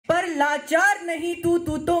लाचार नहीं तू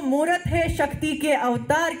तो मूरत है शक्ति के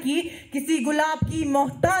अवतार की, किसी गुलाब की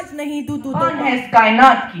मोहताज नहीं तू तो है इस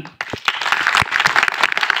कायनात की।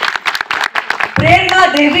 प्रेरणा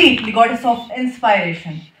देवी, द गॉडेस ऑफ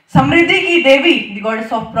इंस्पायरेशन। समृद्धि की देवी, द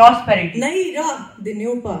गॉडेस ऑफ प्रॉस्पेरिटी। नई राह, द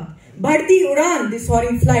न्यू पाथ। बढ़ती उड़ान, द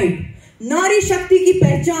सोअरिंग फ्लाइट। नारी शक्ति की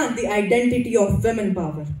पहचान, the identity of women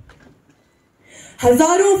power.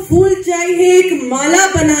 हजारों फूल चाहिए एक माला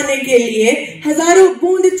बनाने के लिए, हजारों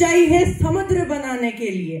बूंद चाहिए समुद्र बनाने के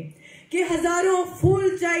लिए, कि हजारों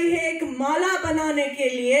फूल चाहिए एक माला बनाने के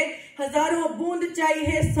लिए, हजारों बूंद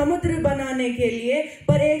चाहिए समुद्र बनाने के लिए,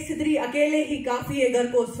 पर एक स्त्री अकेले ही काफी है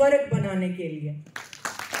घर को स्वर्ग बनाने के लिए।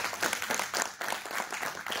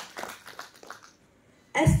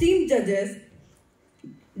 Esteemed judges,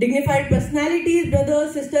 dignified personalities,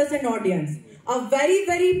 brothers, sisters and audience, a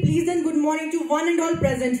very pleasant good morning to one and all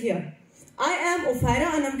present here. I am Ufaira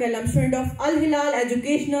Anam, student of Hilal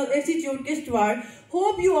Educational Institute, Kishtwar.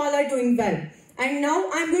 Hope you all are doing well. And now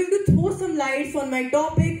I am going to throw some lights on my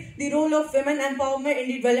topic, the role of women empowerment in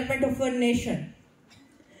the development of our nation.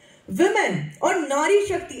 Women, or Nari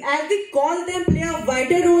Shakti as we call them, play a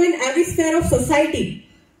vital role in every sphere of society.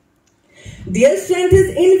 Their strength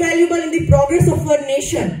is invaluable in the progress of our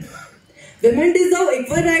nation. Women deserve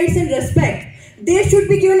equal rights and respect. They should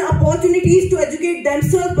be given opportunities to educate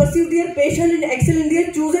themselves, pursue their passion and excel in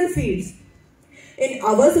their chosen fields. In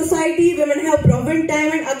our society, women have proven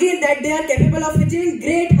time and again that they are capable of achieving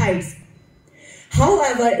great heights.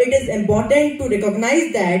 However, it is important to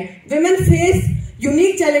recognize that women face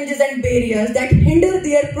unique challenges and barriers that hinder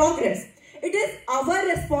their progress. It is our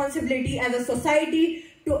responsibility as a society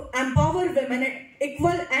to empower women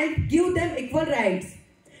and give them equal rights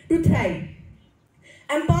to thrive.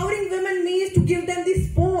 Empowering women means to give them the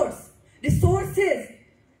sports, resources,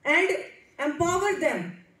 and empower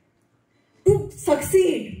them to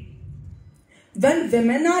succeed. When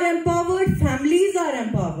women are empowered, families are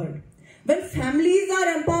empowered. When families are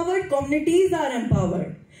empowered, communities are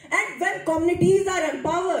empowered. And when communities are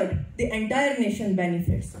empowered, the entire nation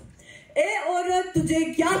benefits. ए औरत तुझे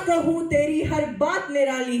क्या कहूँ तेरी हर बात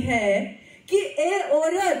निराली है, कि ए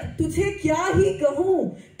औरत तुझे क्या ही कहूँ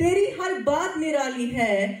तेरी हर बात निराली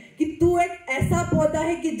है, कि तू एक ऐसा पौधा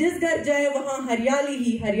है कि जिस घर जाए वहां हरियाली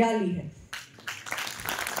ही हरियाली है।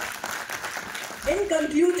 In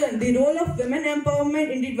conclusion, the role of women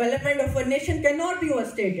empowerment in the development of our nation cannot be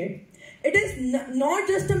overstated. It is not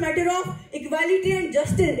just a matter of equality and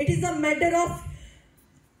justice, it is a matter of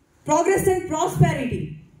progress and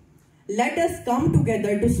prosperity. Let us come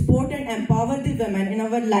together to support and empower the women in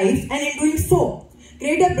our lives and in doing so,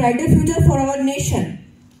 create a brighter future for our nation.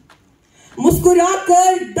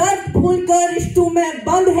 मुस्कुराकर दर्द भूलकर रिश्तों में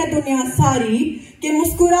बंद है दुनिया सारी, कि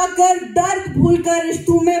मुस्कुराकर दर्द भूलकर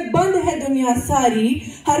रिश्तों में बंद है दुनिया सारी,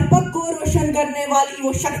 हर पग को रोशन करने वाली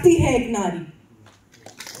वो शक्ति है एक नारी।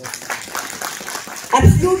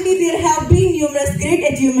 Absolutely, there have been numerous great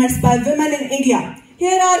achievements by women in India.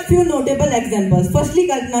 Here are few notable examples. Firstly,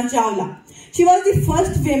 Kalpana Chawla. She was the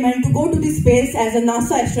first woman to go to the space as a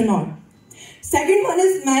NASA astronaut. Second one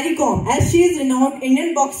is Mary Kom, as she is a renowned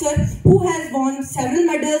Indian boxer who has won several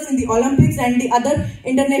medals in the Olympics and the other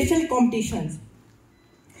international competitions.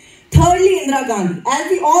 Thirdly, Indira Gandhi. As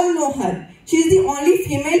we all know her, she is the only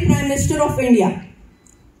female Prime Minister of India.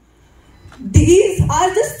 These are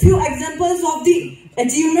just few examples of the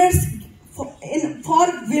achievements for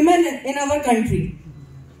women in our country.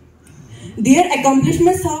 Their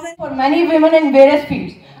accomplishments have for many women in various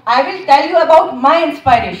fields. I will tell you about my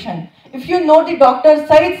inspiration. If you know the Dr.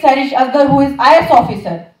 Said Sarish Asgar, who is IS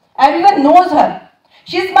officer, everyone knows her.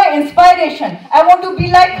 She is my inspiration. I want to be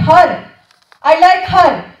like her. I like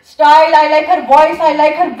her style, I like her voice, I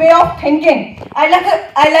like her way of thinking. I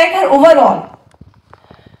like her overall.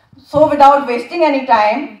 So without wasting any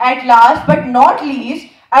time, at last but not least,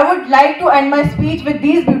 I would like to end my speech with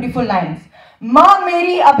these beautiful lines. माँ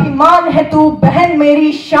मेरी अभिमान है तू, बहन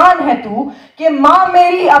मेरी शान है तू, कि माँ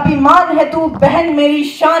मेरी अभिमान है तू, बहन मेरी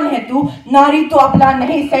शान है तू, नारी तो अपना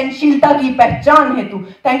नहीं सहनशीलता की पहचान है तू।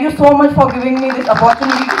 Thank you so much for giving me this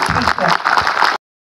opportunity.